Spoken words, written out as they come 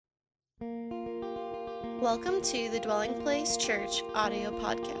Welcome to the Dwelling Place Church audio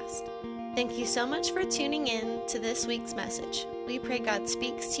podcast. Thank you so much for tuning in to this week's message. We pray God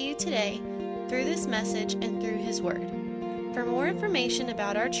speaks to you today through this message and through His Word. For more information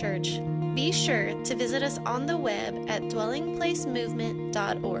about our church, be sure to visit us on the web at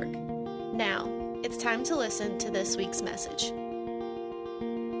dwellingplacemovement.org. Now, it's time to listen to this week's message.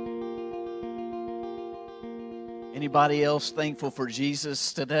 Anybody else thankful for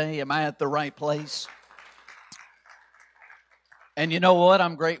Jesus today? Am I at the right place? And you know what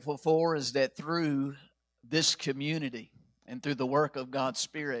I'm grateful for is that through this community and through the work of God's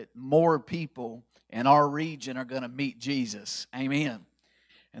Spirit, more people in our region are going to meet Jesus. Amen.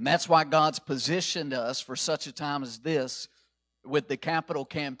 And that's why God's positioned us for such a time as this with the capital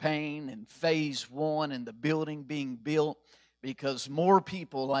campaign and phase 1 and the building being built, because more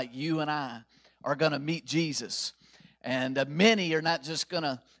people like you and I are going to meet Jesus. And many are not just going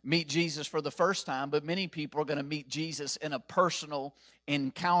to meet Jesus for the first time, but many people are going to meet Jesus in a personal,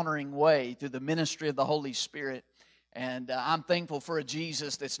 encountering way through the ministry of the Holy Spirit. And I'm thankful for a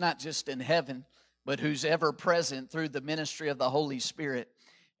Jesus that's not just in heaven, but who's ever present through the ministry of the Holy Spirit.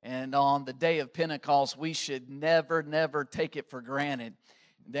 And on the day of Pentecost, we should never take it for granted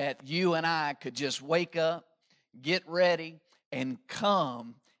that you and I could just wake up, get ready, and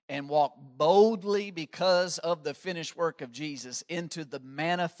come and walk boldly because of the finished work of Jesus into the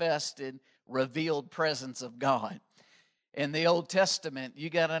manifested, revealed presence of God. In the Old Testament, you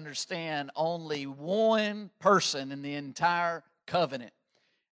got to understand, only one person in the entire covenant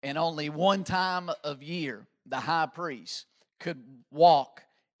and only one time of year, the high priest, could walk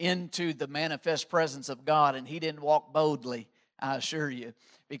into the manifest presence of God, and he didn't walk boldly, I assure you,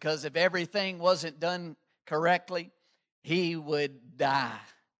 because if everything wasn't done correctly, he would die.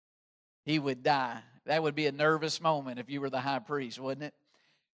 He would die. That would be a nervous moment if you were the high priest, wouldn't it?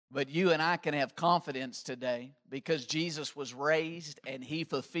 But you and I can have confidence today because Jesus was raised and He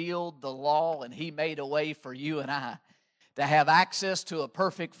fulfilled the law and He made a way for you and I to have access to a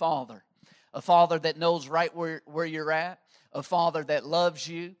perfect Father. A Father that knows right where you're at, a Father that loves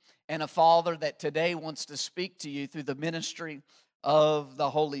you, and a Father that today wants to speak to you through the ministry of the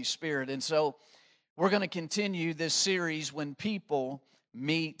Holy Spirit. And so we're going to continue this series, When People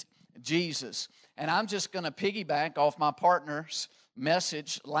Meet Jesus. And I'm just going to piggyback off my partner's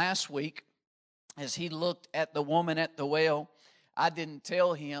message last week as he looked at the woman at the well. I didn't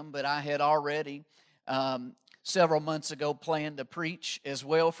tell him, but I had already several months ago planned to preach as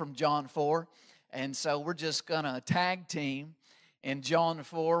well from John 4. And so we're just going to tag team in John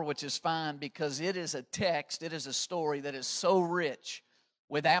 4, which is fine because it is a text, it is a story that is so rich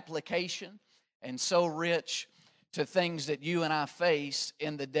with application and so rich to things that you and I face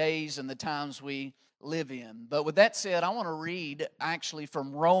in the days and the times we live in. But with that said, I want to read actually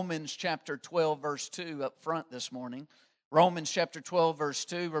from Romans chapter 12, verse 2 up front this morning. Romans chapter 12, verse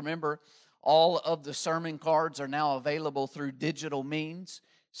 2. Remember, all of the sermon cards are now available through digital means.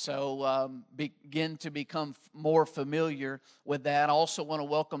 So begin to become more familiar with that. I also want to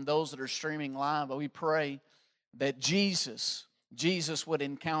welcome those that are streaming live. But we pray that Jesus would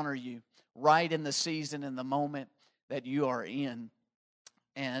encounter you right in the season, in the moment that you are in.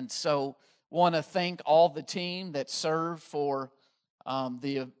 And so want to thank all the team that served for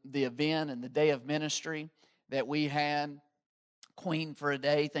the event and the day of ministry that we had. Queen for a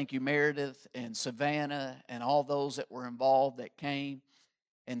Day, thank you Meredith and Savannah and all those that were involved that came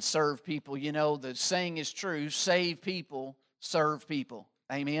and served people. You know, the saying is true, save people, serve people.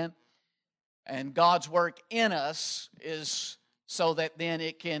 Amen? And God's work in us is so that then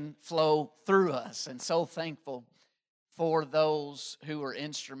it can flow through us. And so thankful for those who are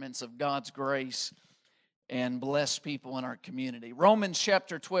instruments of God's grace and bless people in our community. Romans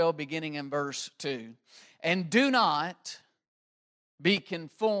chapter 12, beginning in verse 2. And do not be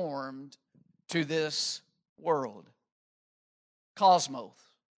conformed to this world. Cosmos,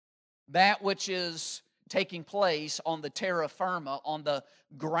 that which is taking place on the terra firma, on the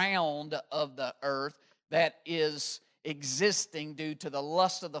ground of the earth, that is existing due to the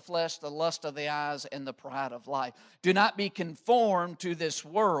lust of the flesh, the lust of the eyes, and the pride of life. Do not be conformed to this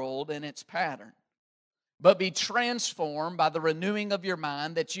world and its pattern, but be transformed by the renewing of your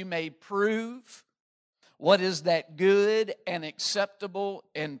mind, that you may prove what is that good and acceptable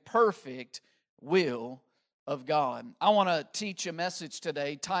and perfect will of God. I want to teach a message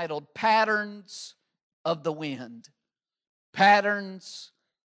today titled Patterns of the Wind. Patterns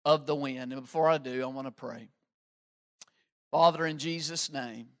of the Wind. And before I do, I want to pray. Father, in Jesus'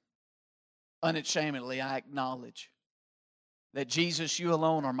 name, unashamedly I acknowledge that Jesus, you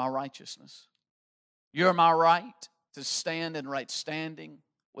alone are my righteousness. You're my right to stand in right standing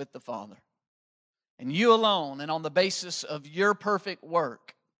with the Father. And you alone, and on the basis of your perfect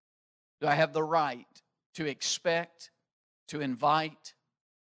work, do I have the right to expect, to invite,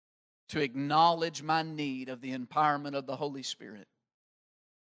 to acknowledge my need of the empowerment of the Holy Spirit.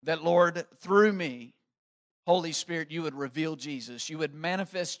 That, Lord, through me, Holy Spirit, you would reveal Jesus. You would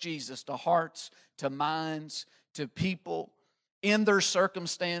manifest Jesus to hearts, to minds, to people in their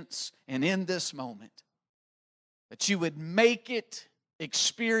circumstance and in this moment. That you would make it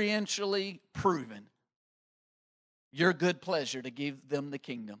experientially proven your good pleasure to give them the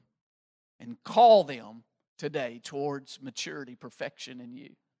kingdom and call them today towards maturity, perfection in you.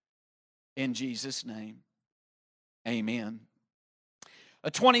 In Jesus' name, amen. A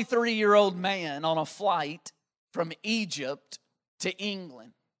 23-year-old man on a flight from Egypt to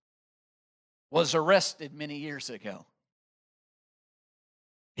England was arrested many years ago.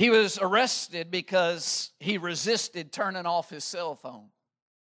 He was arrested because he resisted turning off his cell phone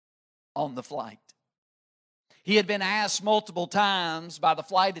on the flight. He had been asked multiple times by the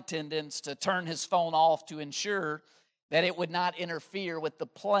flight attendants to turn his phone off to ensure that it would not interfere with the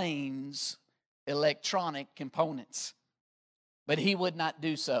plane's electronic components. But he would not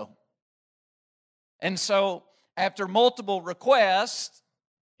do so. And so, after multiple requests,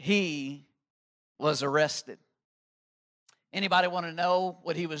 he was arrested. Anybody want to know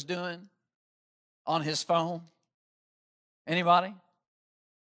what he was doing on his phone? Anybody?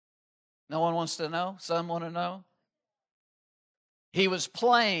 No one wants to know? Some want to know? He was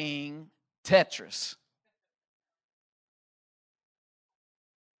playing Tetris.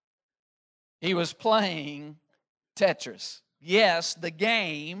 He was playing Tetris. Yes, the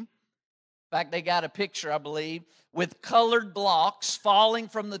game. In fact, they got a picture, I believe, with colored blocks falling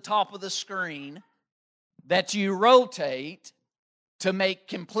from the top of the screen that you rotate to make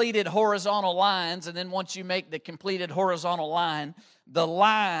completed horizontal lines, and then once you make the completed horizontal line, the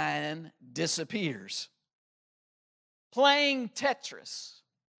line disappears. Playing Tetris.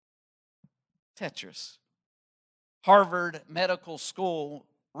 Tetris. Harvard Medical School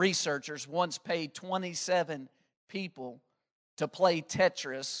researchers once paid 27 people to play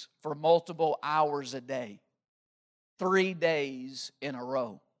Tetris for multiple hours a day, 3 days in a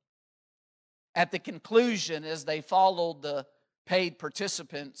row. At the conclusion, as they followed the paid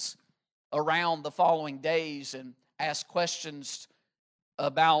participants around the following days and asked questions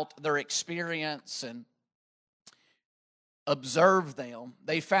about their experience and observed them,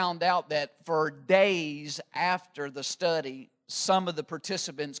 they found out that for days after the study, some of the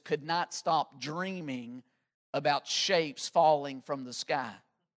participants could not stop dreaming about shapes falling from the sky.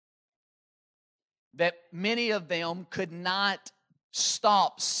 That many of them could not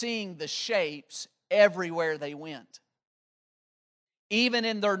stop seeing the shapes everywhere they went, even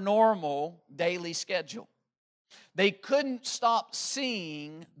in their normal daily schedule. They couldn't stop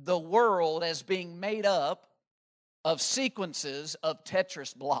seeing the world as being made up of sequences of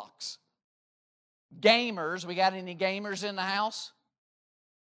Tetris blocks. Gamers, we got any gamers in the house?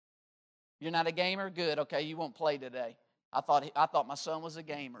 You're not a gamer? Good, okay, you won't play today. I thought my son was a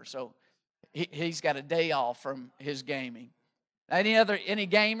gamer, so he's got a day off from his gaming. Any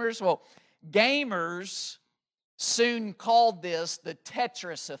gamers? Well, gamers soon called this the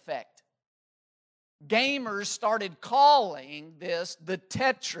Tetris effect. Gamers started calling this the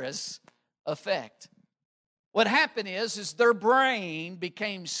Tetris effect. What happened is their brain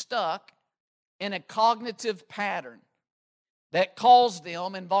became stuck in a cognitive pattern that caused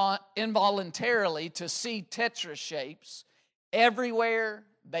them involuntarily to see Tetris shapes everywhere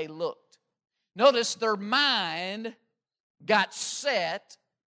they looked. Notice their mind got set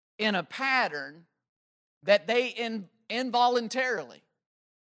in a pattern that they involuntarily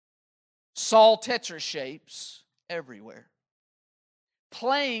saw Tetris shapes everywhere.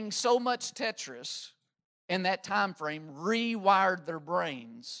 Playing so much Tetris in that time frame rewired their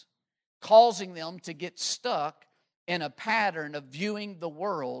brains, causing them to get stuck in a pattern of viewing the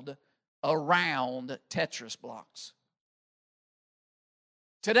world around Tetris blocks.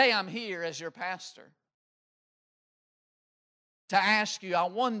 Today I'm here as your pastor to ask you, I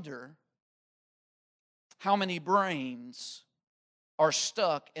wonder how many brains are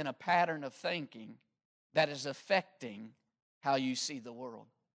stuck in a pattern of thinking that is affecting how you see the world.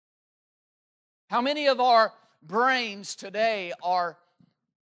 How many of our brains today are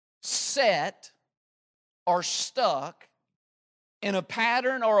set, are stuck in a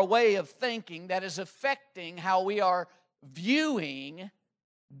pattern or a way of thinking that is affecting how we are viewing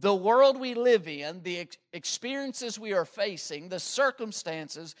the world we live in, the experiences we are facing, the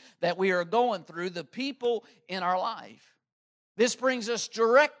circumstances that we are going through, the people in our life? This brings us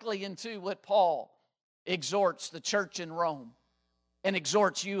directly into what Paul exhorts the church in Rome. and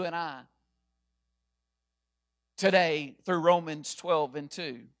exhorts you and I today through Romans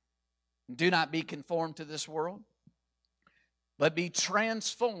 12:2. Do not be conformed to this world, but be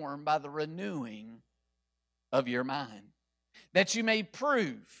transformed by the renewing of your mind, that you may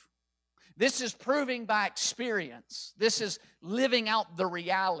prove. This is proving by experience. This is living out the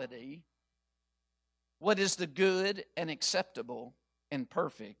reality. What is the good and acceptable and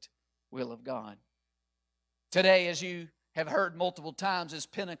perfect will of God? Today, as you have heard multiple times, is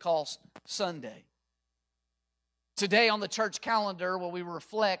Pentecost Sunday. Today on the church calendar, where we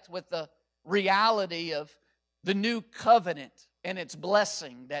reflect with the reality of the new covenant and its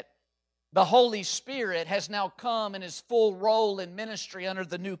blessing, that the Holy Spirit has now come in His full role in ministry under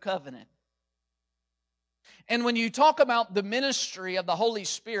the new covenant. And when you talk about the ministry of the Holy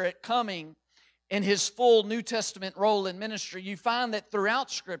Spirit coming in His full New Testament role in ministry, you find that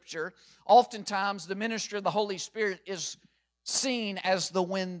throughout Scripture, oftentimes the ministry of the Holy Spirit is seen as the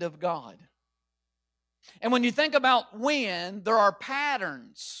wind of God. And when you think about wind, there are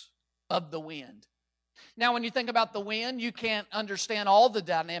patterns of the wind. Now, when you think about the wind, you can't understand all the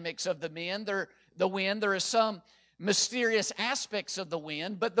dynamics of the wind. There is some mysterious aspects of the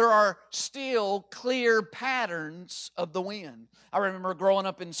wind, but there are still clear patterns of the wind. I remember growing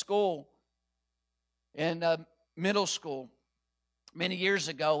up in school, in middle school, many years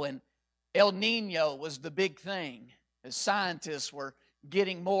ago, and El Nino was the big thing. As scientists were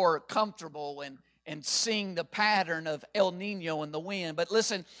getting more comfortable and seeing the pattern of El Nino in the wind. But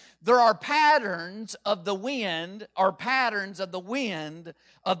listen, there are patterns of the wind, or patterns of the wind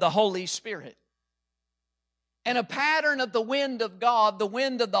of the Holy Spirit. And a pattern of the wind of God, the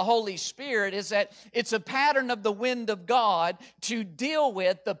wind of the Holy Spirit, is that it's a pattern of the wind of God to deal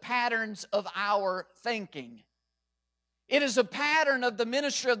with the patterns of our thinking. It is a pattern of the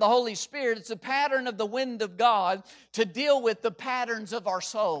ministry of the Holy Spirit. It's a pattern of the wind of God to deal with the patterns of our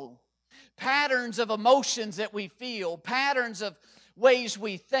soul. Patterns of emotions that we feel, patterns of ways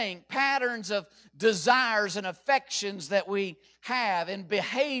we think, patterns of desires and affections that we have, and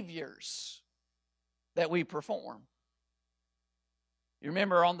behaviors that we perform. You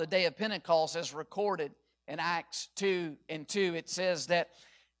remember on the day of Pentecost, as recorded in Acts 2:2, it says that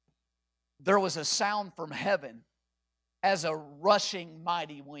there was a sound from heaven as a rushing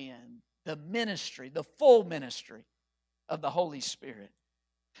mighty wind. The ministry, the full ministry of the Holy Spirit.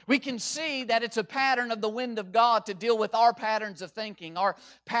 We can see that it's a pattern of the wind of God to deal with our patterns of thinking, our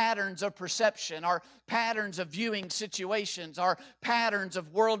patterns of perception, our patterns of viewing situations, our patterns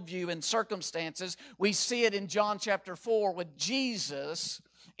of worldview and circumstances. We see it in John chapter 4 when Jesus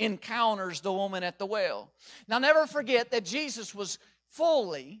encounters the woman at the well. Now, never forget that Jesus was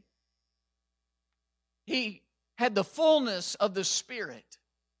He had the fullness of the Spirit.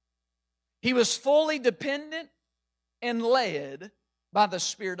 He was fully dependent and led by the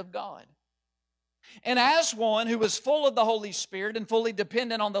Spirit of God. And as one who was full of the Holy Spirit and fully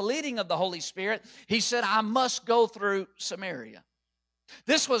dependent on the leading of the Holy Spirit, He said, I must go through Samaria.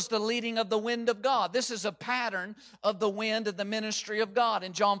 This was the leading of the wind of God. This is a pattern of the wind of the ministry of God.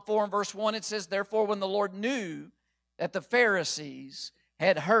 In John 4 and verse 1, it says, therefore, when the Lord knew that the Pharisees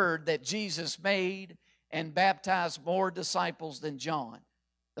had heard that Jesus made and baptized more disciples than John,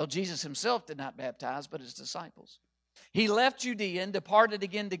 though Jesus Himself did not baptize, but His disciples, He left Judea and departed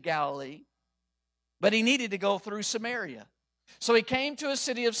again to Galilee, but He needed to go through Samaria. So He came to a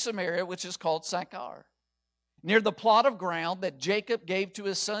city of Samaria, which is called Sychar, near the plot of ground that Jacob gave to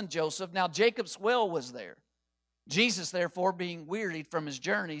his son Joseph. Now Jacob's well was there. Jesus, therefore, being wearied from His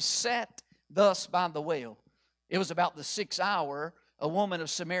journey, sat thus by the well. It was about the 6th hour. A woman of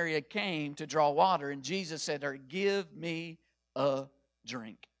Samaria came to draw water, and Jesus said to her, give me a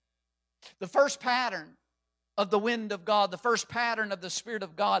drink. The first pattern of the wind of God, the first pattern of the Spirit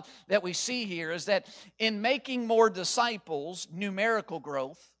of God that we see here is that in making more disciples, numerical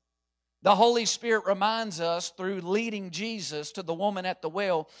growth, the Holy Spirit reminds us through leading Jesus to the woman at the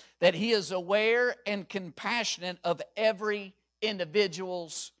well that He is aware and compassionate of every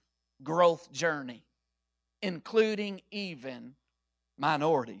individual's growth journey, including even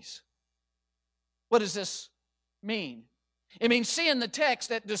minorities. What does this mean? It means, see in the text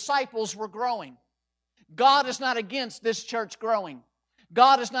that disciples were growing. God is not against this church growing.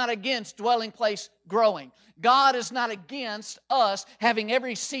 God is not against Dwelling Place growing. God is not against us having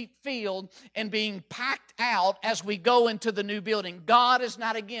every seat filled and being packed out as we go into the new building. God is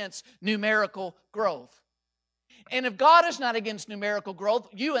not against numerical growth. And if God is not against numerical growth,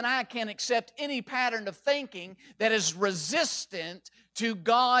 you and I can't accept any pattern of thinking that is resistant to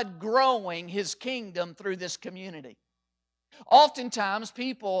God growing His kingdom through this community. Oftentimes,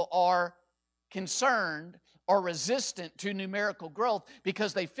 people are concerned are resistant to numerical growth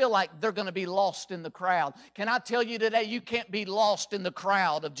because they feel like they're going to be lost in the crowd. Can I tell you today, you can't be lost in the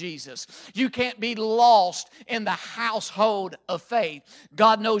crowd of Jesus. You can't be lost in the household of faith.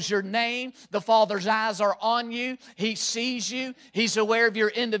 God knows your name. The Father's eyes are on you. He sees you. He's aware of your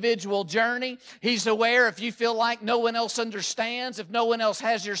individual journey. He's aware if you feel like no one else understands, if no one else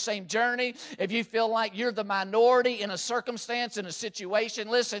has your same journey, if you feel like you're the minority in a circumstance, in a situation.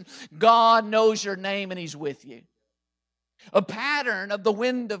 Listen, God knows your name and He's with you. A pattern of the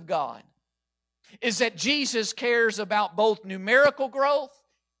wind of God is that Jesus cares about both numerical growth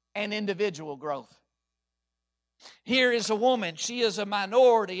and individual growth. Here is a woman. She is a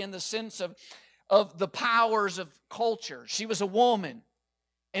minority in the sense of the powers of culture. She was a woman.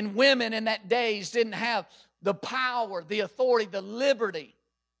 And women in that days didn't have the power, the authority, the liberty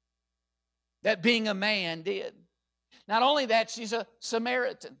that being a man did. Not only that, she's a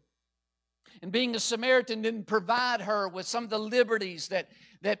Samaritan. And being a Samaritan didn't provide her with some of the liberties that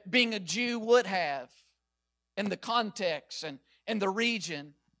being a Jew would have in the context and the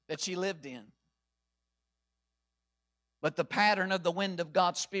region that she lived in. But the pattern of the wind of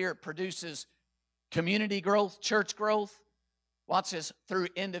God's Spirit produces community growth, church growth. Watch this, through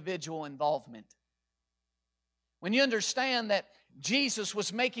individual involvement. When you understand that Jesus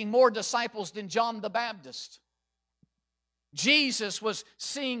was making more disciples than John the Baptist, Jesus was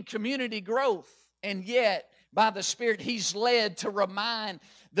seeing community growth, and yet by the Spirit He's led to remind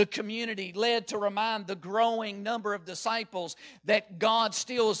the community, led to remind the growing number of disciples that God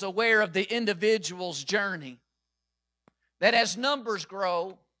still is aware of the individual's journey. That as numbers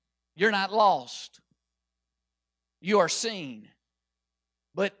grow, you're not lost. You are seen.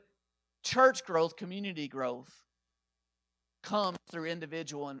 But church growth, community growth, comes through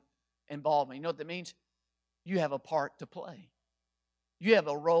individual involvement. You know what that means? You have a part to play. You have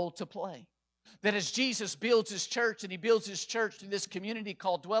a role to play. That as Jesus builds His church, and He builds His church through this community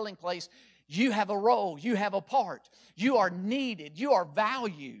called Dwelling Place, you have a role. You have a part. You are needed. You are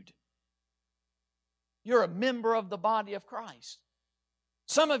valued. You're a member of the body of Christ.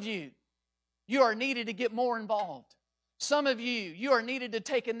 Some of you, you are needed to get more involved. Some of you, you are needed to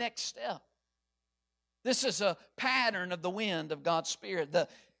take a next step. This is a pattern of the wind of God's Spirit. The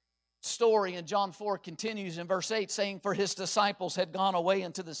story in John 4 continues in verse 8, saying, "For His disciples had gone away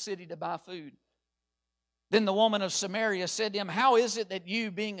into the city to buy food. Then the woman of Samaria said to Him, 'How is it that you,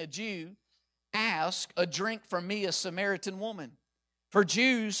 being a Jew, ask a drink from me, a Samaritan woman? For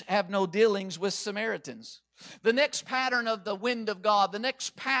Jews have no dealings with Samaritans.'" The next pattern of the wind of God, the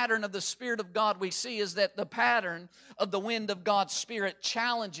next pattern of the Spirit of God we see is that the pattern of the wind of God's Spirit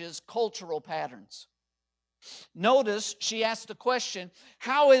challenges cultural patterns. Notice she asked the question,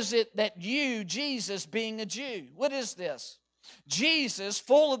 how is it that you, Jesus, being a Jew? What is this? Jesus,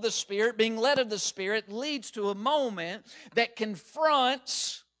 full of the Spirit, being led of the Spirit, leads to a moment that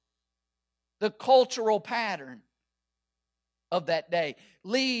confronts the cultural pattern of that day.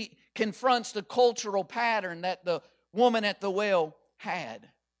 Confronts the cultural pattern that the woman at the well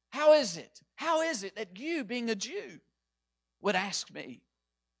had. How is it? How is it that you, being a Jew, would ask me?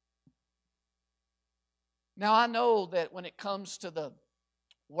 Now, I know that when it comes to the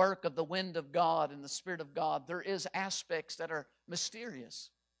work of the wind of God and the Spirit of God, there is aspects that are mysterious.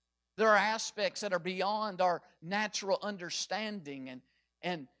 There are aspects that are beyond our natural understanding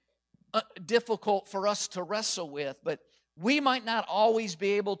and difficult for us to wrestle with. But we might not always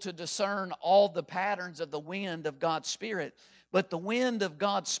be able to discern all the patterns of the wind of God's Spirit, but the wind of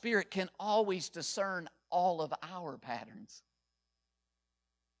God's Spirit can always discern all of our patterns.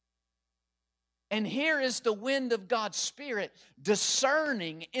 And here is the wind of God's Spirit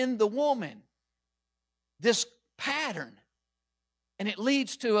discerning in the woman this pattern. And it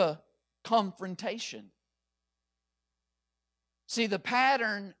leads to a confrontation. See, the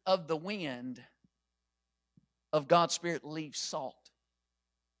pattern of the wind of God's Spirit leaves salt.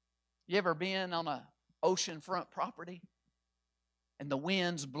 You ever been on an oceanfront property and the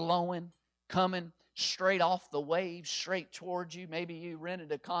wind's blowing, coming straight off the waves, straight towards you? Maybe you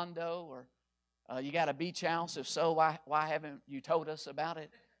rented a condo or you got a beach house. If so, why haven't you told us about it?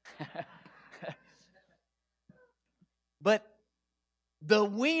 But the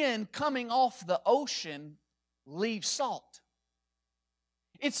wind coming off the ocean leaves salt.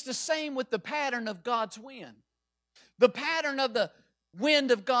 It's the same with the pattern of God's wind. The pattern of the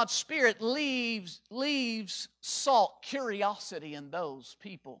wind of God's Spirit leaves salt, curiosity in those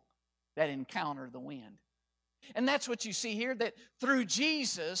people that encounter the wind. And that's what you see here, that through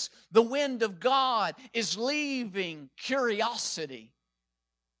Jesus, the wind of God is leaving curiosity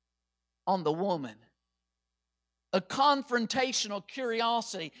on the woman a confrontational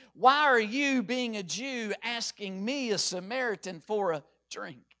curiosity. Why are you, being a Jew, asking me, a Samaritan, for a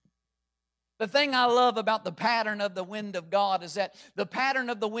drink? The thing I love about the pattern of the wind of God is that the pattern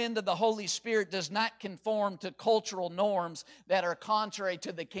of the wind of the Holy Spirit does not conform to cultural norms that are contrary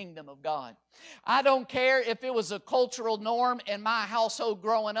to the kingdom of God. I don't care if it was a cultural norm in my household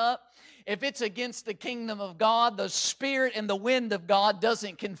growing up. If it's against the kingdom of God, the Spirit and the wind of God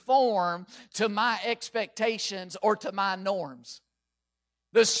doesn't conform to my expectations or to my norms.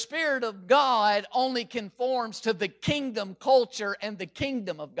 The Spirit of God only conforms to the kingdom culture and the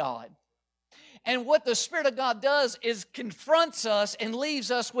kingdom of God. And what the Spirit of God does is confronts us and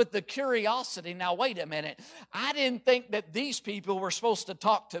leaves us with the curiosity. Now, wait a minute. I didn't think that these people were supposed to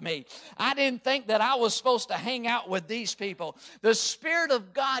talk to me. I didn't think that I was supposed to hang out with these people. The Spirit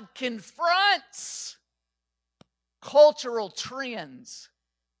of God confronts cultural trends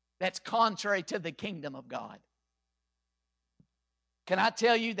that's contrary to the kingdom of God. Can I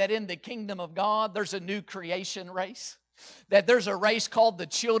tell you that in the kingdom of God, there's a new creation race? That there's a race called the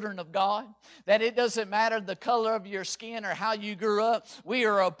children of God. That it doesn't matter the color of your skin or how you grew up. We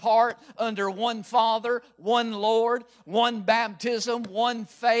are apart under one Father, one Lord, one baptism, one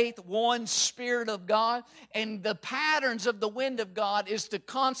faith, one Spirit of God. And the patterns of the wind of God is to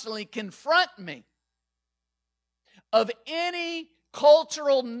constantly confront me of any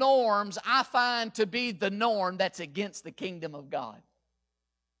cultural norms I find to be the norm that's against the kingdom of God.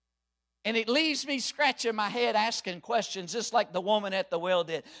 And it leaves me scratching my head asking questions just like the woman at the well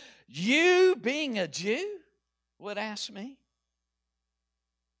did. You, being a Jew, would ask me?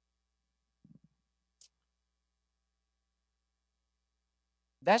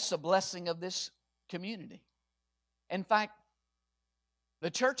 That's the blessing of this community. In fact,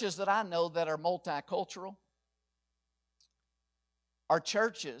 the churches that I know that are multicultural are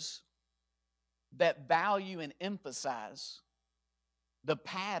churches that value and emphasize the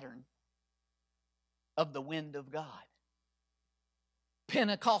pattern of the wind of God.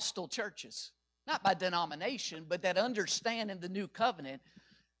 Pentecostal churches, not by denomination, but that understand in the new covenant,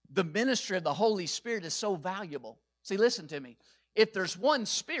 the ministry of the Holy Spirit is so valuable. See, listen to me. If there's one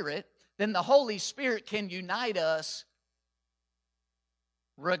Spirit, then the Holy Spirit can unite us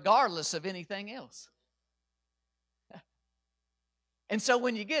regardless of anything else. And so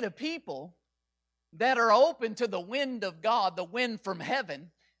when you get a people that are open to the wind of God, the wind from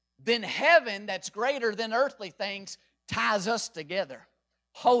heaven, then heaven that's greater than earthly things ties us together,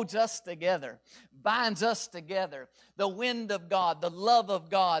 holds us together, binds us together. The wind of God, the love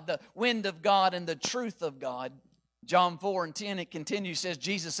of God, the wind of God and the truth of God. John 4:10, it continues, says,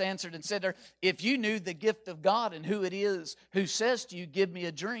 Jesus answered and said, if you knew the gift of God and who it is who says to you, give me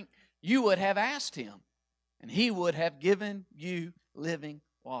a drink, you would have asked him, and he would have given you living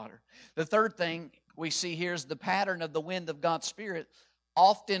water. The third thing we see here is the pattern of the wind of God's Spirit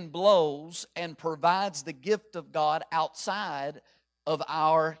often blows and provides the gift of God outside of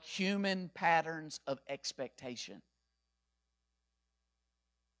our human patterns of expectation.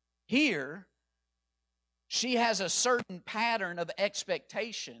 Here, she has a certain pattern of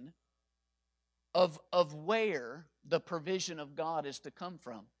expectation of where the provision of God is to come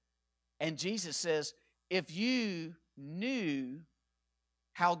from. And Jesus says, if you knew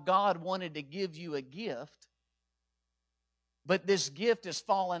how God wanted to give you a gift, but this gift has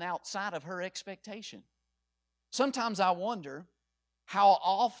fallen outside of her expectation. Sometimes I wonder how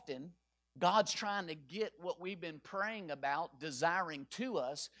often God's trying to get what we've been praying about, desiring to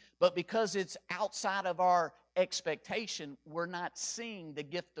us, but because it's outside of our expectation, we're not seeing the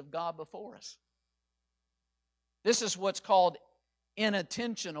gift of God before us. This is what's called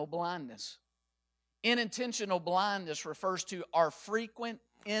inattentional blindness. Inattentional blindness refers to our frequent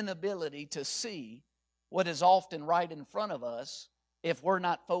inability to see what is often right in front of us if we're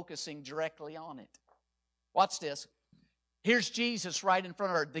not focusing directly on it. Watch this. Here's Jesus right in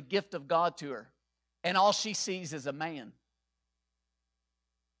front of her, the gift of God to her. And all she sees is a man.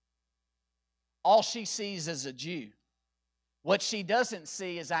 All she sees is a Jew. What she doesn't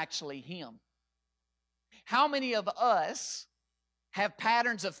see is actually him. How many of us have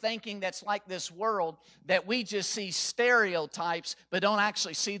patterns of thinking that's like this world, that we just see stereotypes but don't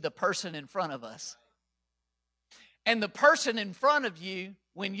actually see the person in front of us? And the person in front of you,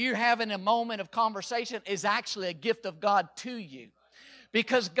 when you're having a moment of conversation, is actually a gift of God to you.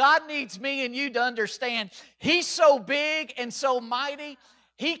 Because God needs me and you to understand He's so big and so mighty,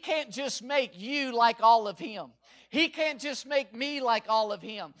 He can't just make you like all of Him. He can't just make me like all of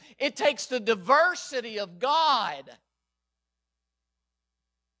Him. It takes the diversity of God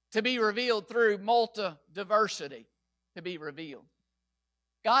to be revealed through multi-diversity to be revealed.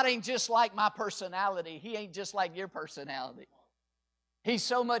 God ain't just like my personality. He ain't just like your personality. He's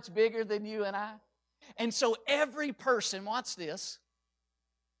so much bigger than you and I. And so every person, watch this,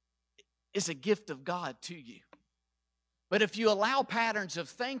 is a gift of God to you. But if you allow patterns of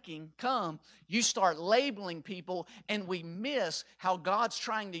thinking come, you start labeling people, and we miss how God's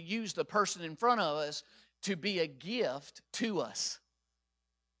trying to use the person in front of us to be a gift to us.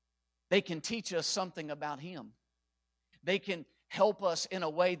 They can teach us something about Him. They can help us in a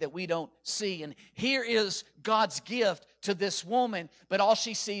way that we don't see. And here is God's gift to this woman, but all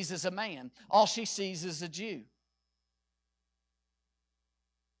she sees is a man. All she sees is a Jew.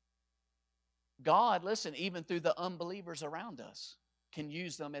 God, listen, even through the unbelievers around us, can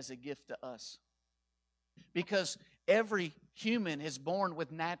use them as a gift to us. Because every human is born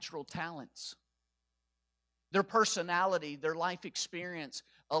with natural talents. Their personality, their life experience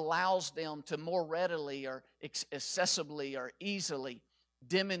allows them to more readily or accessibly or easily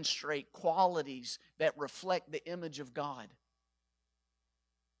demonstrate qualities that reflect the image of God.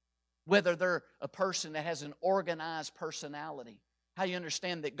 Whether they're a person that has an organized personality. How you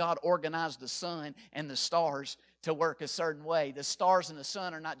understand that God organized the sun and the stars to work a certain way. The stars and the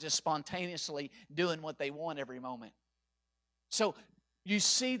sun are not just spontaneously doing what they want every moment. So you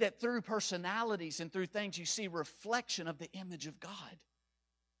see that through personalities and through things, you see reflection of the image of God.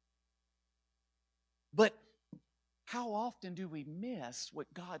 But how often do we miss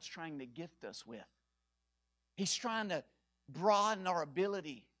what God's trying to gift us with? He's trying to broaden our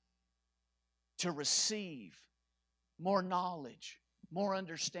ability to receive more knowledge, more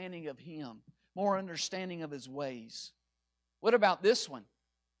understanding of Him, more understanding of His ways. What about this one?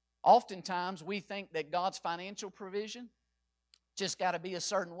 Oftentimes we think that God's financial provision just got to be a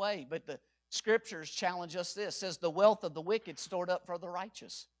certain way, but the Scriptures challenge us this. It says the wealth of the wicked stored up for the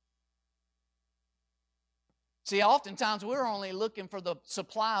righteous. See, oftentimes we're only looking for the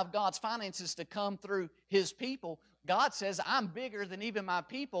supply of God's finances to come through His people. God says, I'm bigger than even my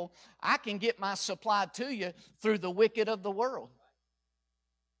people. I can get my supply to you through the wicked of the world.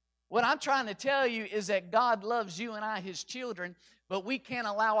 What I'm trying to tell you is that God loves you and I, His children, but we can't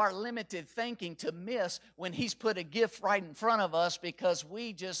allow our limited thinking to miss when He's put a gift right in front of us because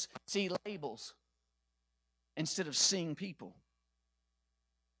we just see labels instead of seeing people.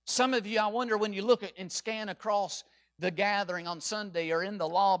 Some of you, I wonder, when you look at and scan across the gathering on Sunday or in the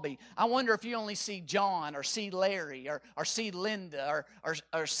lobby, I wonder if you only see John or see Larry or see Linda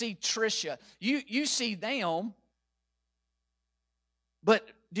or see Tricia. You see them, but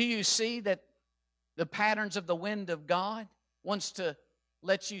do you see that the patterns of the wind of God wants to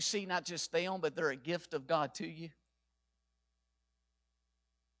let you see not just them, but they're a gift of God to you?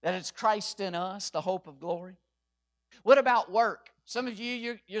 That it's Christ in us, the hope of glory. What about work? Some of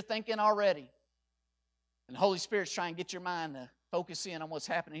you, you're thinking already. And the Holy Spirit's trying to get your mind to focus in on what's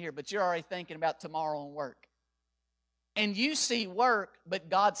happening here, but you're already thinking about tomorrow and work. And you see work, but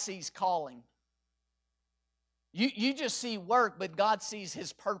God sees calling. You just see work, but God sees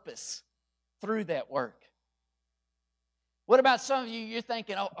His purpose through that work. What about some of you, you're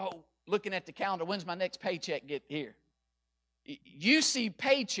thinking, oh, looking at the calendar, when's my next paycheck get here? You see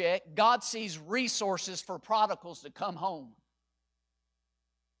paycheck, God sees resources for prodigals to come home.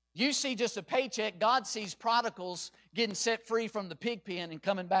 You see just a paycheck, God sees prodigals getting set free from the pig pen and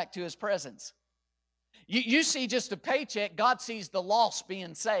coming back to His presence. You see just a paycheck, God sees the lost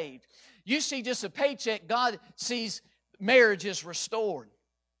being saved. You see just a paycheck, God sees marriages restored,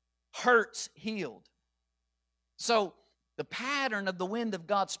 hurts healed. So the pattern of the wind of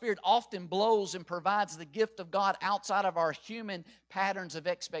God's Spirit often blows and provides the gift of God outside of our human patterns of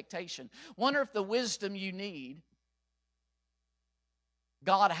expectation. Wonder if the wisdom you need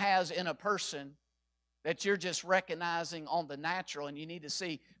God has in a person that you're just recognizing on the natural, and you need to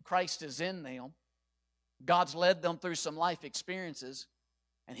see Christ is in them. God's led them through some life experiences,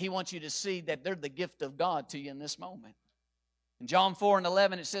 and He wants you to see that they're the gift of God to you in this moment. In John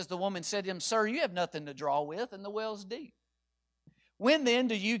 4:11, it says, the woman said to Him, Sir, you have nothing to draw with, and the well's deep. When then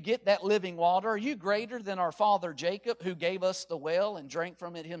do you get that living water? Are you greater than our father Jacob, who gave us the well and drank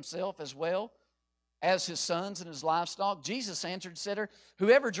from it himself as well as his sons and his livestock? Jesus answered and said to her,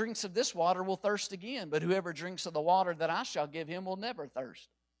 whoever drinks of this water will thirst again, but whoever drinks of the water that I shall give him will never thirst.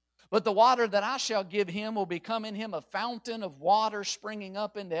 But the water that I shall give him will become in him a fountain of water springing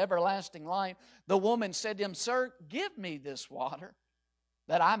up into everlasting life. The woman said to Him, Sir, give me this water,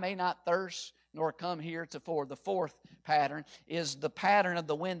 that I may not thirst nor come here to for. The fourth pattern is the pattern of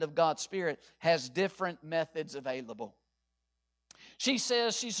the wind of God's Spirit has different methods available. She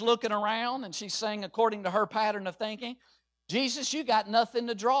says she's looking around and she's saying, according to her pattern of thinking, Jesus, you got nothing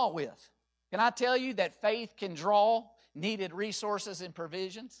to draw with. Can I tell you that faith can draw needed resources and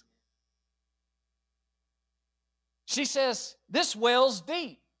provisions. She says, this well's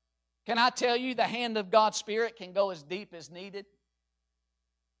deep. Can I tell you the hand of God's Spirit can go as deep as needed?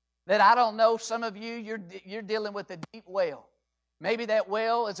 That I don't know, some of you, you're dealing with a deep well. Maybe that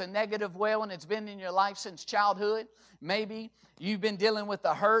well is a negative well and it's been in your life since childhood. Maybe you've been dealing with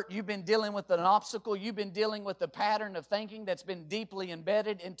the hurt. You've been dealing with an obstacle. You've been dealing with the pattern of thinking that's been deeply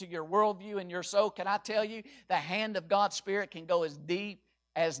embedded into your worldview and your soul. Can I tell you, the hand of God's Spirit can go as deep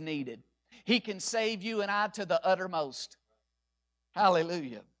as needed. He can save you and I to the uttermost.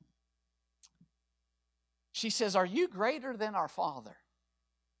 Hallelujah. She says, are you greater than our Father?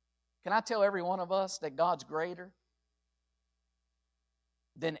 Can I tell every one of us that God's greater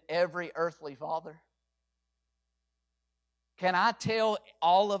than every earthly father? Can I tell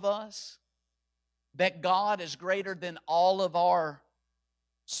all of us that God is greater than all of our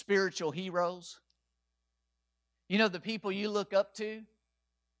spiritual heroes? You know, the people you look up to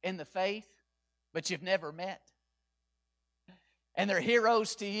in the faith, but you've never met. And they're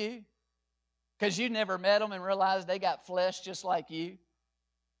heroes to you because you never met them and realized they got flesh just like you.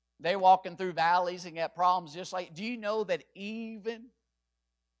 They're walking through valleys and got problems just like. Do you know that even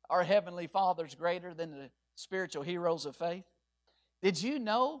our Heavenly Father's greater than the spiritual heroes of faith? Did you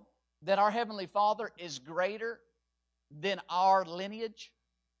know that our Heavenly Father is greater than our lineage?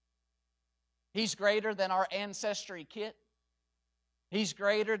 He's greater than our ancestry kit. He's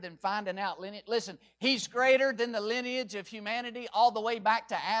greater than finding out lineage. Listen, He's greater than the lineage of humanity all the way back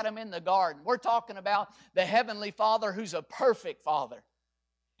to Adam in the garden. We're talking about the Heavenly Father who's a perfect Father.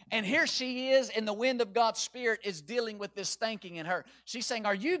 And here she is, and the wind of God's Spirit is dealing with this thinking in her. She's saying,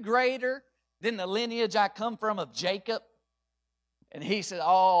 are you greater than the lineage I come from of Jacob? And he said,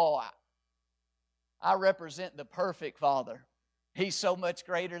 oh, I represent the perfect Father. He's so much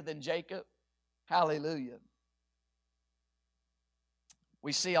greater than Jacob. Hallelujah.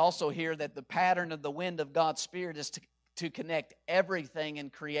 We see also here that the pattern of the wind of God's Spirit is to connect everything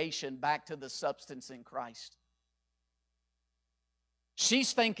in creation back to the substance in Christ.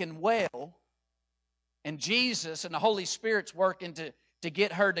 She's thinking well, and Jesus and the Holy Spirit's working to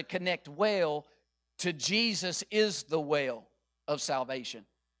get her to connect well to Jesus is the well of salvation.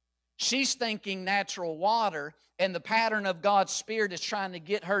 She's thinking natural water, and the pattern of God's Spirit is trying to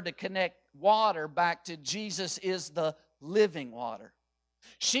get her to connect water back to Jesus is the living water.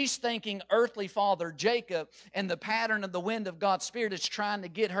 She's thinking earthly father Jacob, and the pattern of the wind of God's Spirit is trying to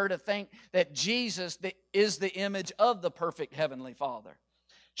get her to think that Jesus is the image of the perfect heavenly Father.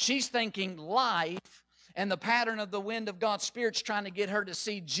 She's thinking life, and the pattern of the wind of God's Spirit is trying to get her to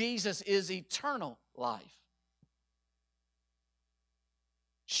see Jesus is eternal life.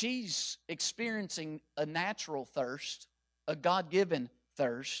 She's experiencing a natural thirst, a God-given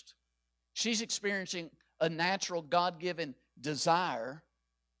thirst. She's experiencing a natural God-given desire.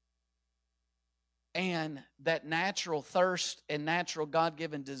 And that natural thirst and natural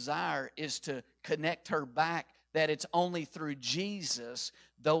God-given desire is to connect her back that it's only through Jesus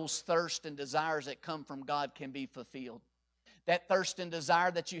those thirst and desires that come from God can be fulfilled. That thirst and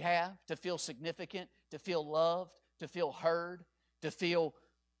desire that you have to feel significant, to feel loved, to feel heard, to feel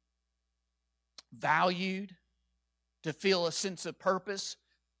valued, to feel a sense of purpose,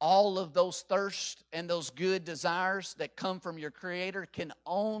 all of those thirsts and those good desires that come from your Creator can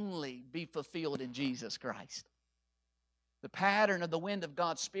only be fulfilled in Jesus Christ. The pattern of the wind of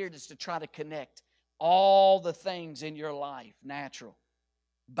God's Spirit is to try to connect all the things in your life, natural,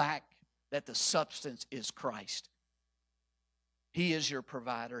 back that the substance is Christ. He is your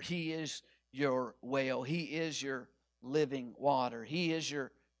provider. He is your well. He is your living water. He is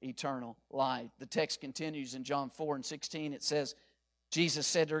your eternal life. The text continues in John 4:16. It says, Jesus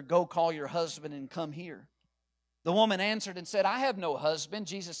said to her, go call your husband and come here. The woman answered and said, I have no husband.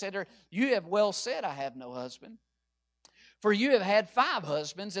 Jesus said to her, you have well said, I have no husband. For you have had 5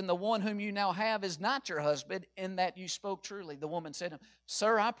 husbands, and the one whom you now have is not your husband, in that you spoke truly. The woman said to him,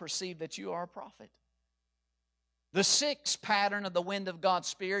 Sir, I perceive that you are a prophet. The 6th pattern of the wind of God's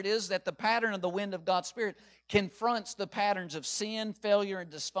Spirit is that the pattern of the wind of God's Spirit confronts the patterns of sin, failure, and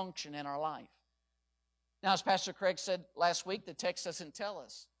dysfunction in our life. Now, as Pastor Craig said last week, the text doesn't tell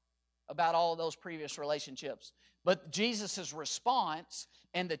us about all of those previous relationships. But Jesus' response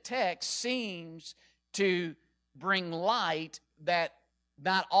in the text seems to bring light that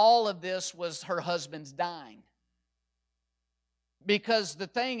not all of this was her husband's dying. Because the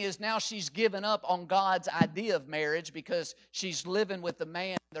thing is, now she's given up on God's idea of marriage because she's living with the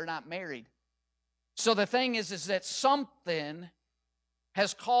man, they're not married. So the thing is that something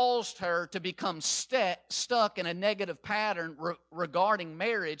has caused her to become stuck in a negative pattern regarding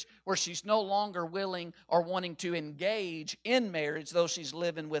marriage, where she's no longer willing or wanting to engage in marriage, though she's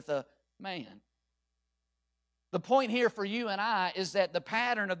living with a man. The point here for you and I is that the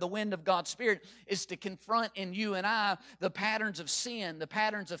pattern of the wind of God's Spirit is to confront in you and I the patterns of sin, the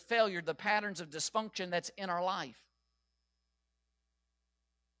patterns of failure, the patterns of dysfunction that's in our life.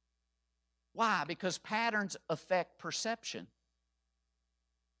 Why? Because patterns affect perception.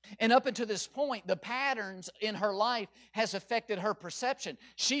 And up until this point, the patterns in her life has affected her perception.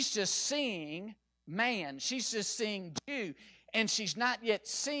 She's just seeing man. She's just seeing Jew. And she's not yet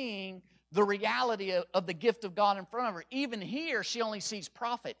seeing the reality of the gift of God in front of her. Even here, she only sees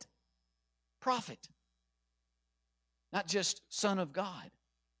prophet. Prophet. Not just Son of God.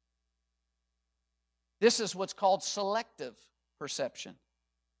 This is what's called selective perception.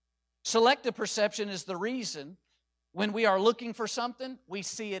 Selective perception is the reason when we are looking for something, we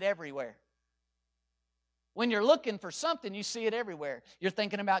see it everywhere. When you're looking for something, you see it everywhere. You're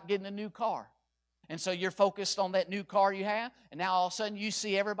thinking about getting a new car. And so you're focused on that new car you have, and now all of a sudden you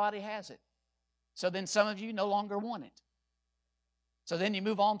see everybody has it. So then some of you no longer want it. So then you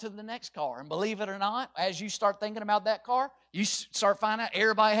move on to the next car. And believe it or not, as you start thinking about that car, you start finding out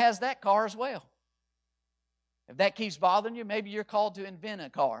everybody has that car as well. If that keeps bothering you, maybe you're called to invent a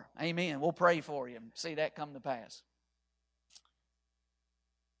car. Amen. We'll pray for you and see that come to pass.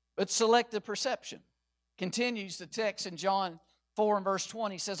 But selective perception continues. The text in John 4 and verse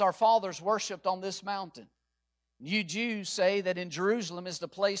 20 says, our fathers worshipped on this mountain. You Jews say that in Jerusalem is the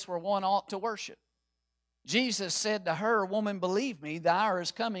place where one ought to worship. Jesus said to her, woman, believe me, the hour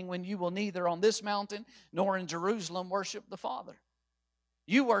is coming when you will neither on this mountain nor in Jerusalem worship the Father.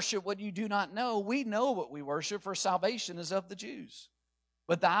 You worship what you do not know. We know what we worship, for salvation is of the Jews.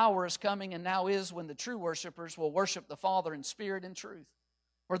 But the hour is coming, and now is, when the true worshipers will worship the Father in spirit and truth.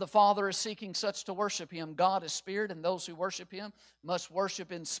 For the Father is seeking such to worship Him. God is spirit, and those who worship Him must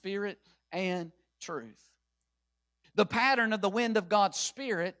worship in spirit and truth. The pattern of the wind of God's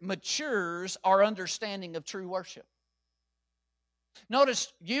Spirit matures our understanding of true worship.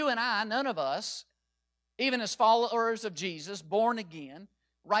 Notice, you and I, none of us, even as followers of Jesus, born again,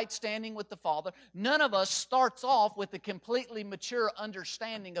 right standing with the Father, none of us starts off with a completely mature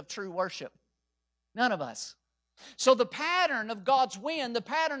understanding of true worship. None of us. So the pattern of God's wind, the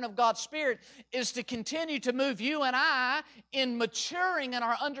pattern of God's Spirit, is to continue to move you and I in maturing in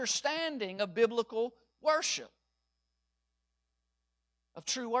our understanding of biblical worship, of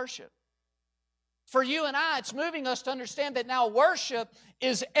true worship. For you and I, it's moving us to understand that now worship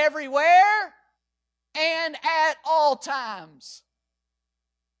is everywhere and at all times.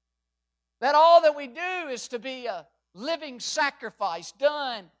 That all that we do is to be a living sacrifice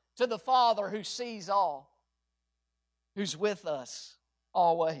done to the Father who sees all, who's with us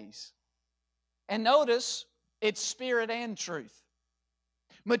always. And notice, it's spirit and truth.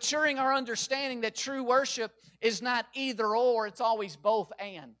 Maturing our understanding that true worship is not either or, it's always both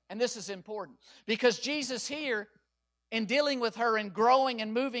and. And this is important because Jesus here, in dealing with her and growing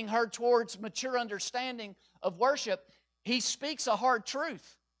and moving her towards mature understanding of worship, He speaks a hard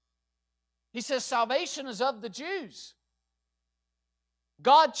truth. He says salvation is of the Jews.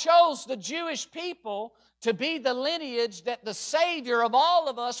 God chose the Jewish people to be the lineage that the Savior of all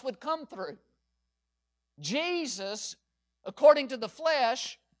of us would come through. Jesus, according to the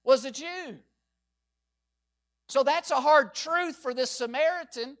flesh, was a Jew. So that's a hard truth for this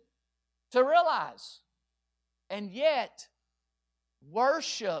Samaritan to realize. And yet,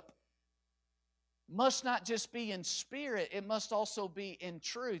 worship must not just be in spirit, it must also be in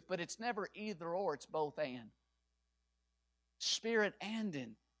truth. But it's never either or, it's both and. Spirit and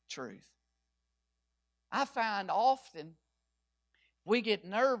in truth. I find often we get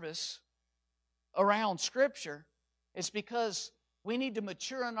nervous around Scripture, it's because we need to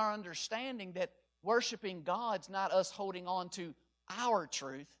mature in our understanding that worshiping God's not us holding on to our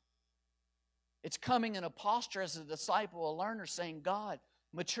truth. It's coming in a posture as a disciple, a learner, saying, God,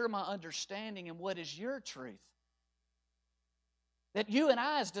 mature my understanding in what is your truth. That you and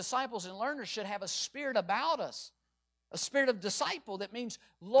I as disciples and learners should have a spirit about us. A spirit of disciple that means,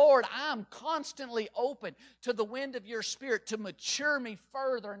 Lord, I'm constantly open to the wind of your Spirit to mature me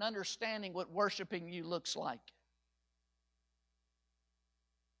further in understanding what worshiping you looks like.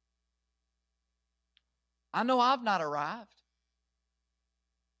 I know I've not arrived.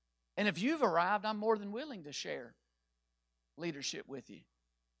 And if you've arrived, I'm more than willing to share leadership with you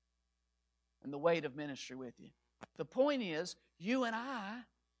and the weight of ministry with you. The point is, you and I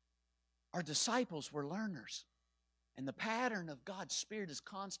are disciples, we're learners. And the pattern of God's Spirit is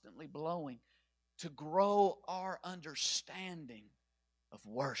constantly blowing to grow our understanding of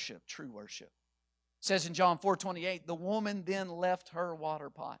worship, true worship. It says in John 4:28, the woman then left her water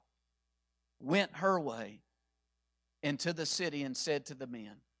pot, went her way into the city, and said to the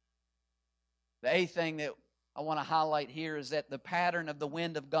men. The eighth thing that I want to highlight here is that the pattern of the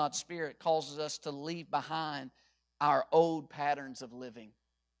wind of God's Spirit causes us to leave behind our old patterns of living.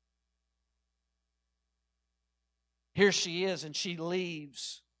 Here she is, and she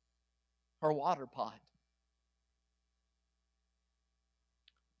leaves her water pot.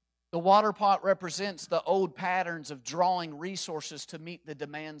 The water pot represents the old patterns of drawing resources to meet the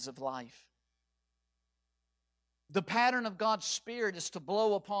demands of life. The pattern of God's Spirit is to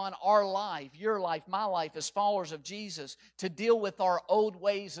blow upon our life, your life, my life, as followers of Jesus, to deal with our old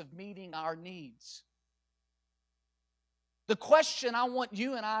ways of meeting our needs. The question I want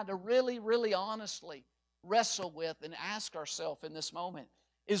you and I to really, really honestly wrestle with and ask ourselves in this moment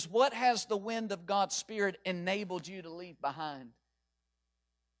is, what has the wind of God's Spirit enabled you to leave behind?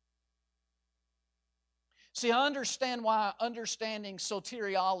 See, I understand why understanding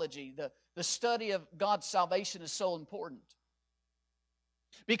soteriology, the study of God's salvation, is so important.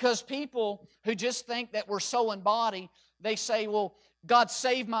 Because people who just think that we're soul and body, they say, well, God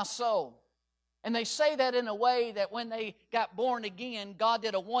saved my soul. And they say that in a way that when they got born again, God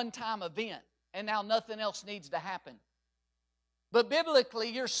did a one-time event, and now nothing else needs to happen. But biblically,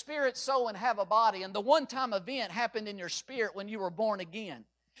 your spirit, soul, and have a body, and the one-time event happened in your spirit when you were born again.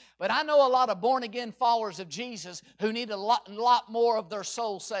 But I know a lot of born-again followers of Jesus who need a lot more of their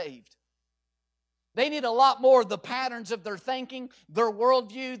soul saved. They need a lot more of the patterns of their thinking, their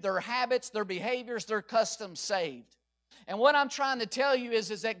worldview, their habits, their behaviors, their customs saved. And what I'm trying to tell you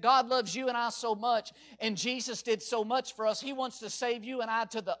is that God loves you and I so much, and Jesus did so much for us. He wants to save you and I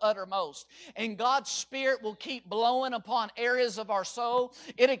to the uttermost. And God's Spirit will keep blowing upon areas of our soul.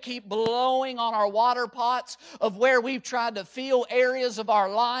 It'll keep blowing on our water pots of where we've tried to fill areas of our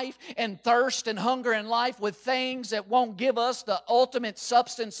life and thirst and hunger in life with things that won't give us the ultimate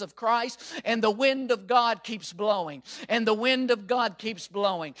substance of Christ. And the wind of God keeps blowing. And the wind of God keeps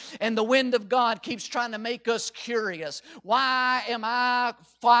blowing. And the wind of God keeps trying to make us curious. Why am I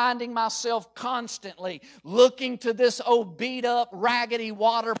finding myself constantly looking to this old beat up, raggedy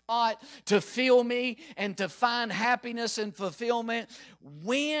water pot to fill me and to find happiness and fulfillment?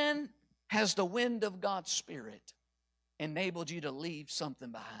 When has the wind of God's Spirit enabled you to leave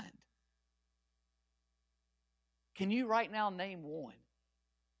something behind? Can you right now name one?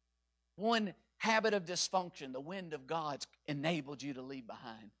 One habit of dysfunction the wind of God's enabled you to leave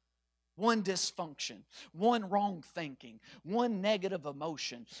behind. One dysfunction, one wrong thinking, one negative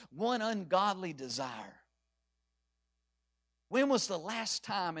emotion, one ungodly desire. When was the last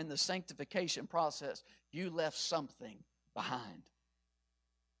time in the sanctification process you left something behind?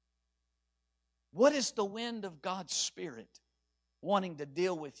 What is the wind of God's Spirit wanting to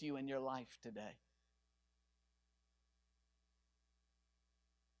deal with you in your life today?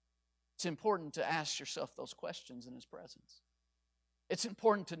 It's important to ask yourself those questions in His presence. It's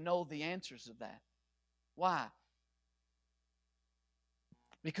important to know the answers of that. Why?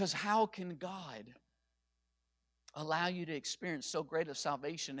 Because how can God allow you to experience so great a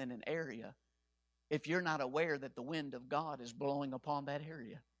salvation in an area if you're not aware that the wind of God is blowing upon that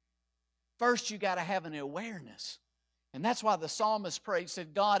area? First, you got to have an awareness. And that's why the psalmist prayed,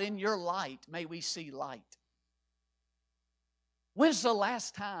 said, God, in your light, may we see light. When's the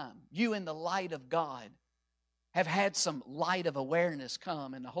last time you in the light of God have had some light of awareness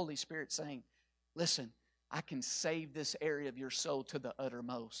come and the Holy Spirit saying, listen, I can save this area of your soul to the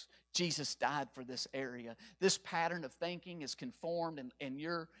uttermost. Jesus died for this area. This pattern of thinking is conformed and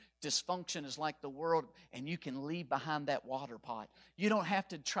your dysfunction is like the world, and you can leave behind that water pot. You don't have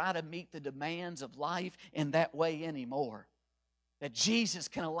to try to meet the demands of life in that way anymore. That Jesus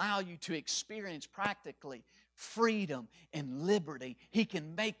can allow you to experience practically freedom and liberty. He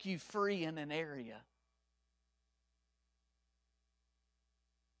can make you free in an area.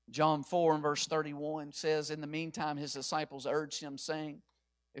 John 4 and verse 31 says, in the meantime his disciples urged him, saying,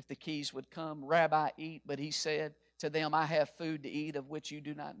 if the keys would come, Rabbi, eat. But he said to them, I have food to eat of which you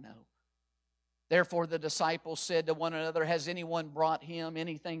do not know. Therefore the disciples said to one another, has anyone brought him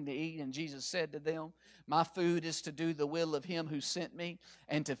anything to eat? And Jesus said to them, my food is to do the will of him who sent me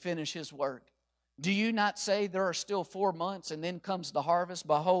and to finish his work. Do you not say there are still 4 months and then comes the harvest?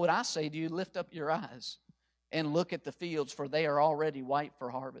 Behold, I say to you, lift up your eyes and look at the fields, for they are already white for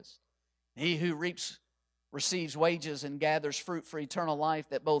harvest. He who reaps receives wages and gathers fruit for eternal life,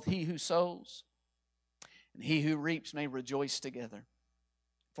 that both he who sows and he who reaps may rejoice together.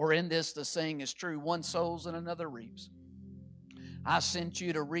 For in this the saying is true, one sows and another reaps. I sent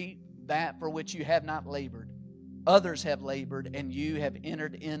you to reap that for which you have not labored. Others have labored, and you have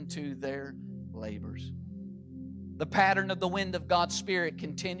entered into their labors. The pattern of the wind of God's Spirit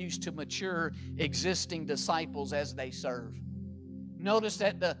continues to mature existing disciples as they serve. Notice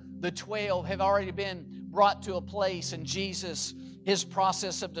that the 12 have already been brought to a place in Jesus, His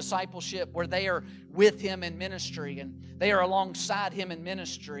process of discipleship, where they are with Him in ministry and they are alongside Him in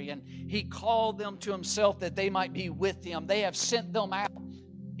ministry. And He called them to Himself that they might be with Him. They have sent them out.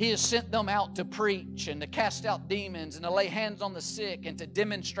 He has sent them out to preach and to cast out demons and to lay hands on the sick and to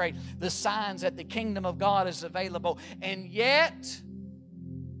demonstrate the signs that the kingdom of God is available. And yet,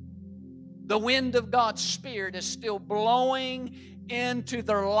 the wind of God's Spirit is still blowing into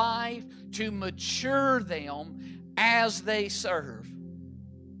their life to mature them as they serve.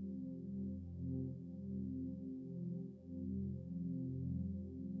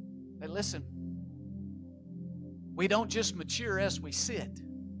 But listen, we don't just mature as we sit.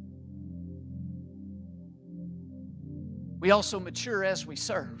 We also mature as we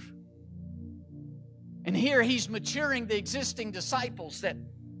serve. And here He's maturing the existing disciples that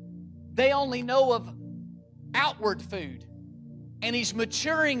they only know of outward food. And He's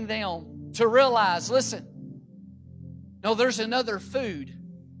maturing them to realize, listen, no, there's another food.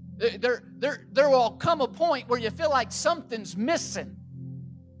 There will come a point where you feel like something's missing.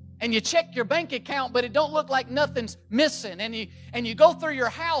 And you check your bank account, but it don't look like nothing's missing. And you go through your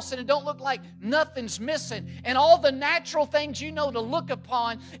house, and it don't look like nothing's missing. And all the natural things you know to look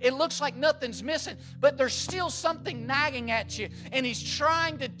upon, it looks like nothing's missing. But there's still something nagging at you. And He's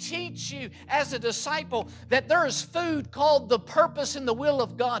trying to teach you as a disciple that there is food called the purpose and the will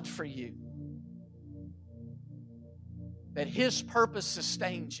of God for you. That His purpose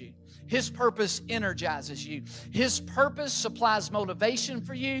sustains you. His purpose energizes you. His purpose supplies motivation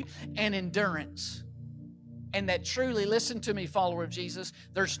for you and endurance. And that truly, listen to me, follower of Jesus,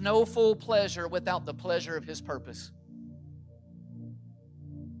 there's no full pleasure without the pleasure of His purpose.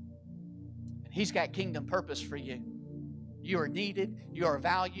 And He's got kingdom purpose for you. You are needed, you are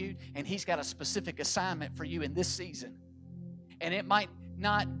valued, and He's got a specific assignment for you in this season. And it might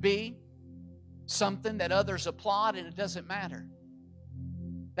not be something that others applaud, and it doesn't matter.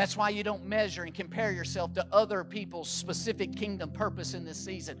 That's why you don't measure and compare yourself to other people's specific kingdom purpose in this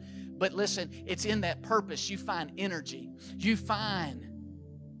season. But listen, it's in that purpose you find energy. You find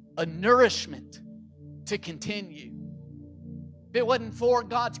a nourishment to continue. If it wasn't for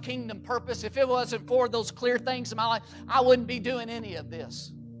God's kingdom purpose, if it wasn't for those clear things in my life, I wouldn't be doing any of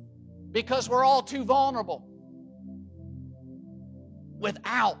this. Because we're all too vulnerable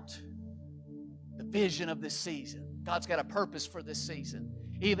without the vision of this season. God's got a purpose for this season.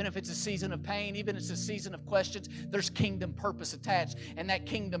 Even if it's a season of pain, even if it's a season of questions, there's kingdom purpose attached. And that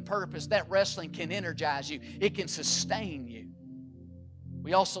kingdom purpose, that wrestling can energize you. It can sustain you.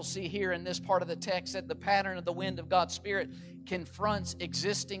 We also see here in this part of the text that the pattern of the wind of God's Spirit confronts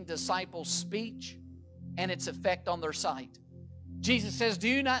existing disciples' speech and its effect on their sight. Jesus says, do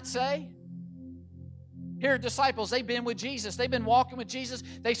you not say? Here are disciples, they've been with Jesus. They've been walking with Jesus.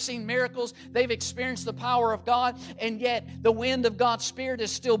 They've seen miracles. They've experienced the power of God. And yet the wind of God's Spirit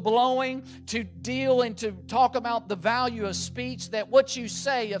is still blowing to deal and to talk about the value of speech, that what you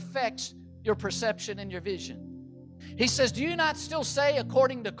say affects your perception and your vision. He says, do you not still say,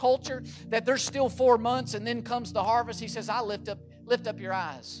 according to culture, that there's still 4 months and then comes the harvest? He says, I lift up your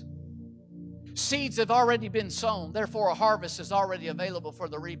eyes. Seeds have already been sown, therefore a harvest is already available for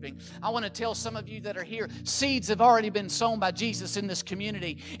the reaping. I want to tell some of you that are here, seeds have already been sown by Jesus in this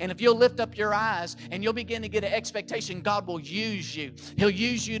community. And if you'll lift up your eyes and you'll begin to get an expectation, God will use you. He'll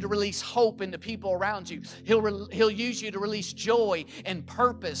use you to release hope into people around you. He'll use you to release joy and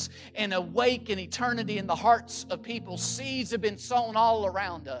purpose and awaken eternity in the hearts of people. Seeds have been sown all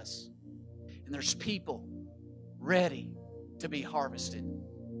around us. And there's people ready to be harvested.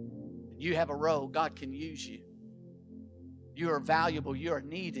 You have a role. God can use you. You are valuable. You are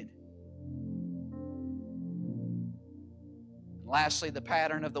needed. And lastly, the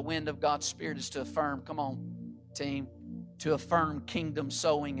pattern of the wind of God's Spirit is to affirm, come on, team, to affirm kingdom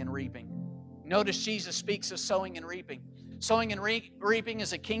sowing and reaping. Notice Jesus speaks of sowing and reaping. Sowing and reaping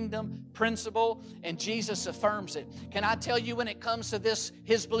is a kingdom principle, and Jesus affirms it. Can I tell you, when it comes to this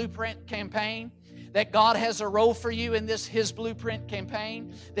His Blueprint campaign, that God has a role for you in this His Blueprint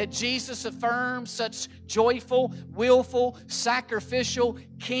campaign, that Jesus affirms such joyful, willful, sacrificial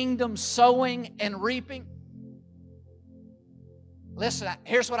kingdom sowing and reaping? Listen,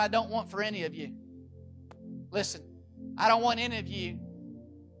 here's what I don't want for any of you. Listen, I don't want any of you,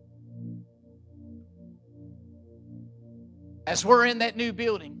 as we're in that new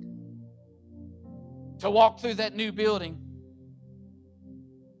building, to walk through that new building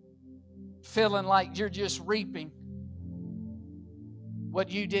feeling like you're just reaping what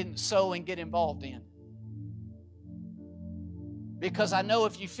you didn't sow and get involved in. Because I know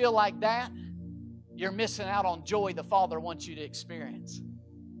if you feel like that, you're missing out on joy the Father wants you to experience.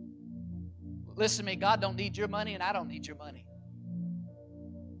 Listen to me, God don't need your money and I don't need your money.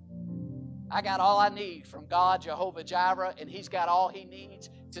 I got all I need from God, Jehovah Jireh, and He's got all He needs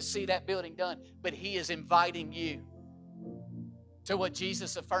to see that building done. But He is inviting you to what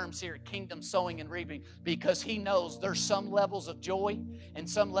Jesus affirms here, kingdom sowing and reaping, because He knows there's some levels of joy and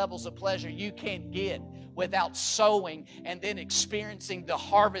some levels of pleasure you can't get without sowing and then experiencing the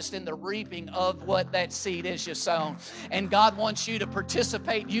harvest and the reaping of what that seed is you sown. And God wants you to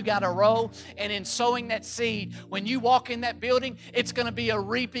participate. You got a role. And in sowing that seed, when you walk in that building, it's going to be a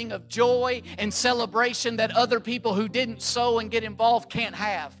reaping of joy and celebration that other people who didn't sow and get involved can't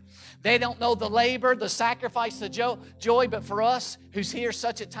have. They don't know the labor, the sacrifice, the joy, but for us who's here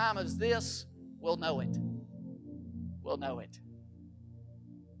such a time as this, we'll know it. We'll know it.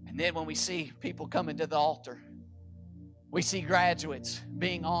 And then when we see people coming to the altar, we see graduates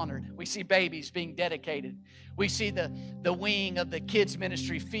being honored. We see babies being dedicated. We see the wing of the kids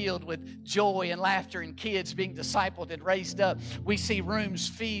ministry filled with joy and laughter and kids being discipled and raised up. We see rooms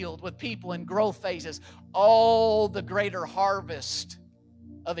filled with people in growth phases. All the greater harvest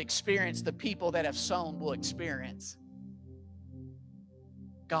of experience the people that have sown will experience.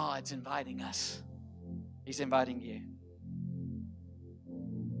 God's inviting us. He's inviting you.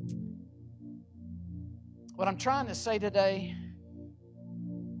 What I'm trying to say today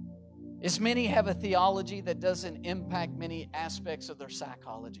is many have a theology that doesn't impact many aspects of their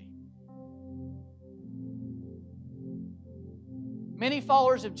psychology. Many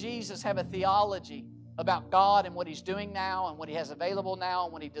followers of Jesus have a theology about God and what He's doing now and what He has available now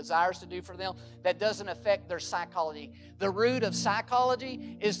and what He desires to do for them that doesn't affect their psychology. The root of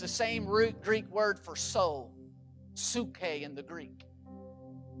psychology is the same root Greek word for soul, suke in the Greek.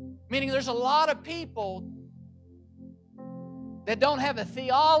 Meaning there's a lot of people that don't have a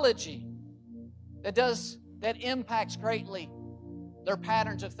theology that impacts greatly their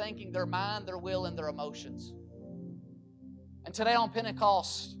patterns of thinking, their mind, their will, and their emotions. And today on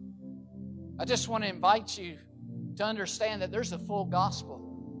Pentecost, I just want to invite you to understand that there's a full gospel.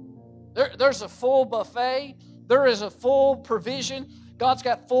 There's a full buffet. There is a full provision. God's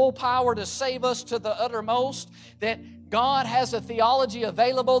got full power to save us to the uttermost. That God has a theology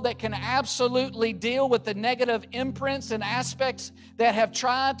available that can absolutely deal with the negative imprints and aspects that have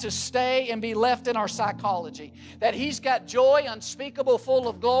tried to stay and be left in our psychology. That He's got joy unspeakable, full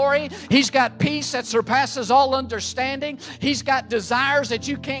of glory. He's got peace that surpasses all understanding. He's got desires that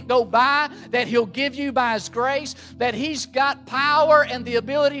you can't go by, that He'll give you by His grace. That He's got power and the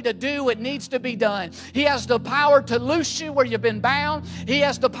ability to do what needs to be done. He has the power to loose you where you've been bound. He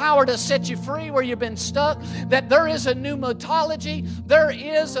has the power to set you free where you've been stuck. That there is a pneumatology. There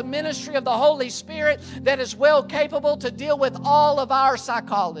is a ministry of the Holy Spirit that is well capable to deal with all of our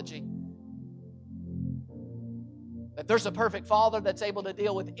psychology. That there's a perfect Father that's able to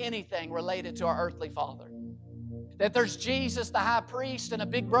deal with anything related to our earthly father. That there's Jesus, the high priest, and a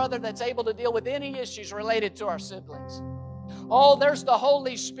big brother that's able to deal with any issues related to our siblings. Oh, there's the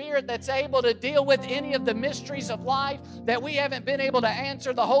Holy Spirit that's able to deal with any of the mysteries of life that we haven't been able to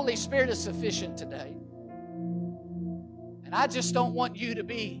answer. The Holy Spirit is sufficient today. And I just don't want you to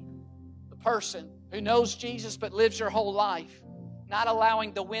be the person who knows Jesus but lives your whole life not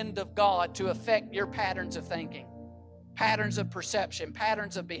allowing the wind of God to affect your patterns of thinking, patterns of perception,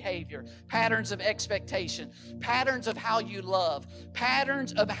 patterns of behavior, patterns of expectation, patterns of how you love,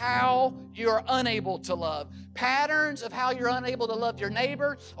 patterns of how you're unable to love, patterns of how you're unable to love your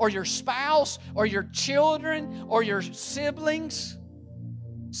neighbor or your spouse or your children or your siblings.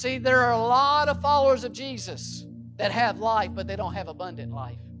 See, there are a lot of followers of Jesus that have life, but they don't have abundant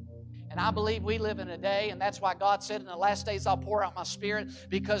life. And I believe we live in a day, and that's why God said in the last days I'll pour out my Spirit,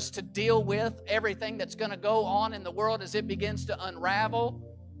 because to deal with everything that's going to go on in the world as it begins to unravel,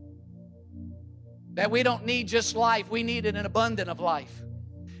 that we don't need just life, we need an abundant of life.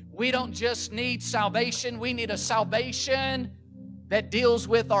 We don't just need salvation, we need a salvation that deals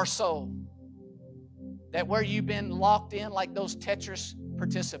with our soul. That where you've been locked in like those Tetris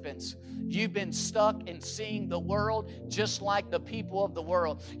participants, you've been stuck in seeing the world just like the people of the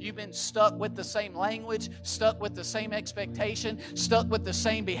world. You've been stuck with the same language, stuck with the same expectation, stuck with the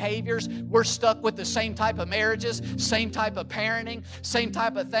same behaviors. We're stuck with the same type of marriages, same type of parenting, same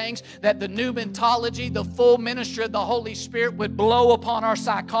type of things. That the pneumatology, the full ministry of the Holy Spirit would blow upon our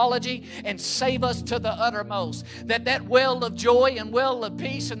psychology and save us to the uttermost. That well of joy and well of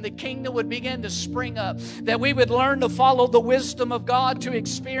peace in the kingdom would begin to spring up. That we would learn to follow the wisdom of God to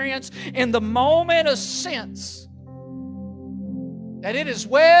experience in the moment of sense that it is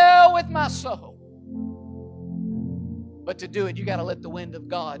well with my soul. But to do it, you got to let the wind of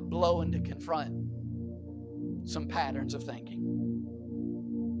God blow and to confront some patterns of thinking.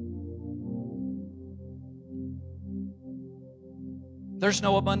 There's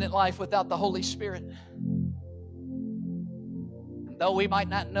no abundant life without the Holy Spirit. And though we might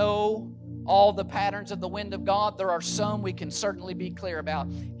not know all the patterns of the wind of God, there are some we can certainly be clear about.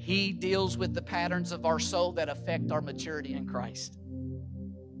 He deals with the patterns of our soul that affect our maturity in Christ.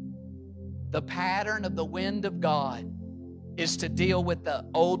 The pattern of the wind of God is to deal with the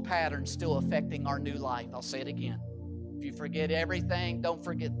old patterns still affecting our new life. I'll say it again. If you forget everything, don't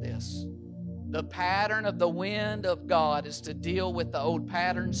forget this. The pattern of the wind of God is to deal with the old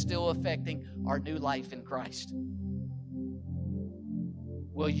patterns still affecting our new life in Christ.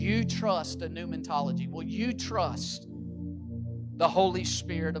 Will you trust a new mentology? Will you trust the Holy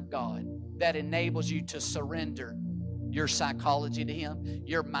Spirit of God that enables you to surrender your psychology to Him,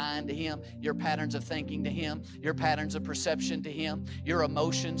 your mind to Him, your patterns of thinking to Him, your patterns of perception to Him, your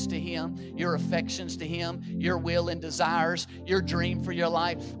emotions to Him, your affections to Him, your will and desires, your dream for your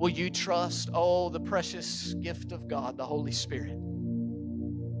life? Will you trust, the precious gift of God, the Holy Spirit?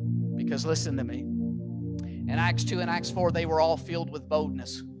 Because listen to me. In Acts 2 and Acts 4, they were all filled with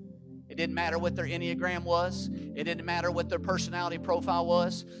boldness. It didn't matter what their Enneagram was. It didn't matter what their personality profile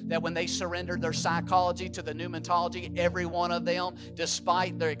was. That when they surrendered their psychology to the new mentology, every one of them,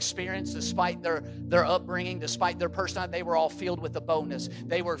 despite their experience, despite their upbringing, despite their personality, they were all filled with the boldness.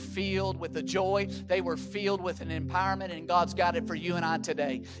 They were filled with the joy. They were filled with an empowerment, and God's got it for you and I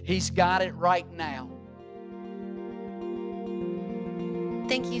today. He's got it right now.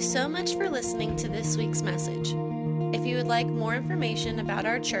 Thank you so much for listening to this week's message. If you would like more information about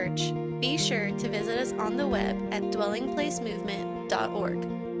our church, be sure to visit us on the web at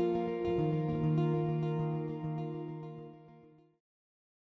dwellingplacemovement.org.